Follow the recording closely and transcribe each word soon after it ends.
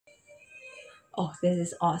Oh, this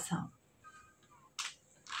is awesome.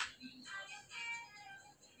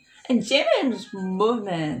 And Jimin's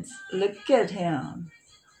movements, look at him.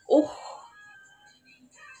 Oh,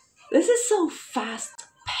 this is so fast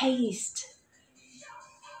paced.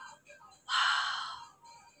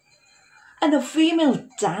 And the female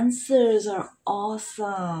dancers are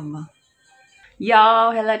awesome.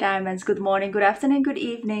 Yo, hello diamonds. Good morning, good afternoon, good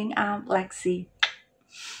evening. I'm Lexi.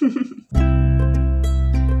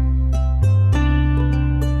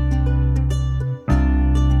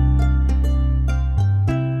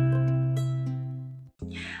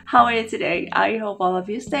 How are you today? I hope all of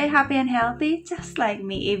you stay happy and healthy, just like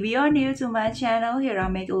me. If you're new to my channel, here I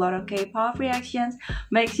make a lot of K-pop reactions.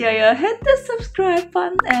 Make sure you hit the subscribe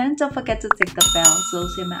button and don't forget to tick the bell so you'll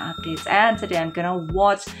see my updates. And today I'm gonna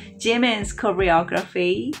watch Jimin's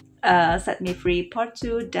choreography, Set Me Free Part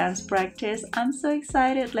 2 dance practice. I'm so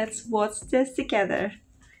excited. Let's watch this together.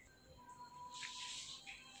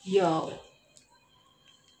 Yo,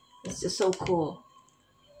 it's just so cool.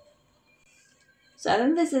 So I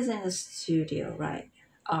think this is in the studio, right?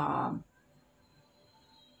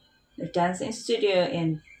 The dancing studio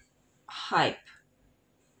in Hype.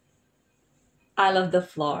 I love the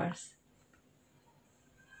floors.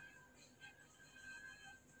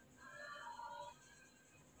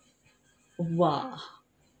 Wow.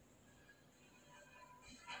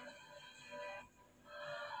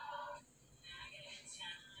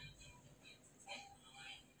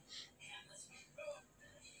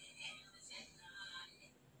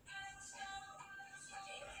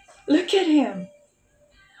 Look at him.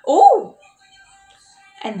 Oh,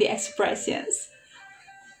 and the expressions.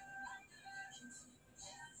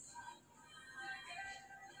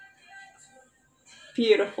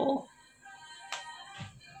 Beautiful.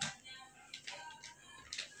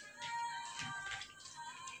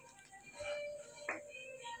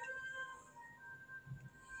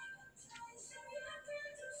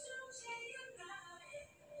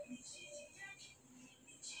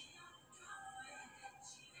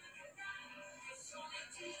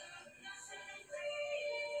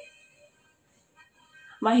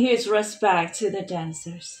 My huge respect to the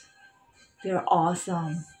dancers. They're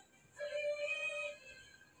awesome.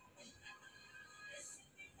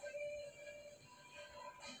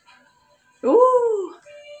 Ooh.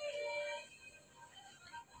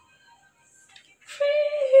 Free.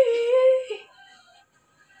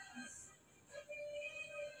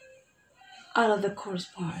 I love the chorus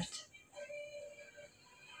part.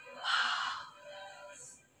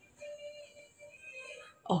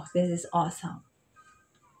 Oh, this is awesome.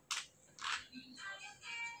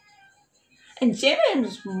 And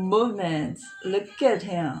Jimin's movements, look at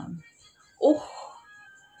him. Oh,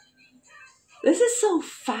 this is so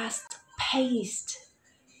fast paced.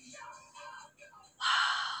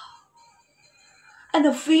 And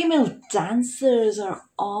the female dancers are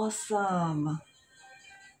awesome.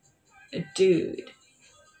 Dude.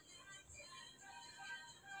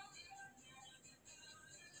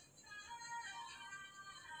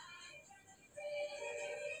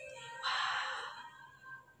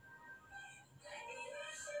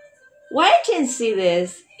 Why I didn't see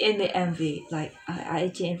this in the MV? Like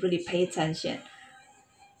I didn't really pay attention.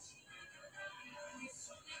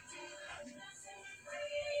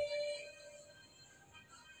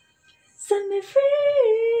 Set me free.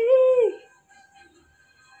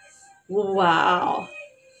 Wow.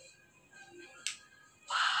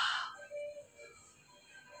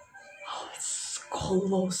 Oh, it's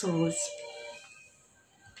colossal. It's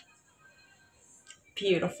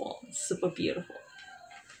beautiful. Super beautiful.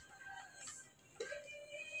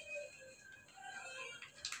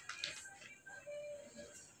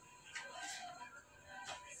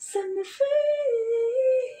 Set me free.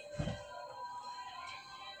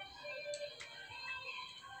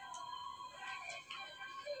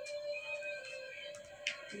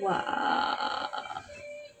 Wow.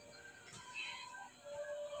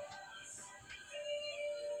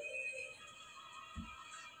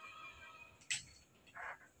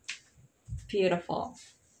 Beautiful.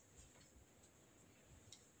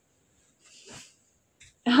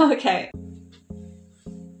 Okay.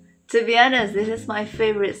 To be honest, this is my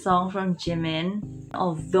favorite song from Jimin.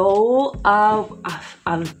 Although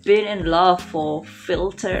I've been in love for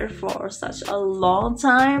Filter for such a long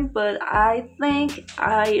time, but I think,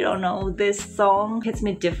 I don't know, this song hits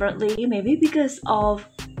me differently. Maybe because of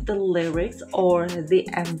the lyrics or the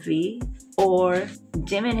MV or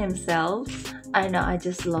Jimin himself. I know, I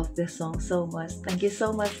just love this song so much. Thank you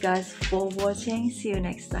so much guys for watching. See you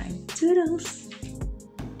next time. Toodles!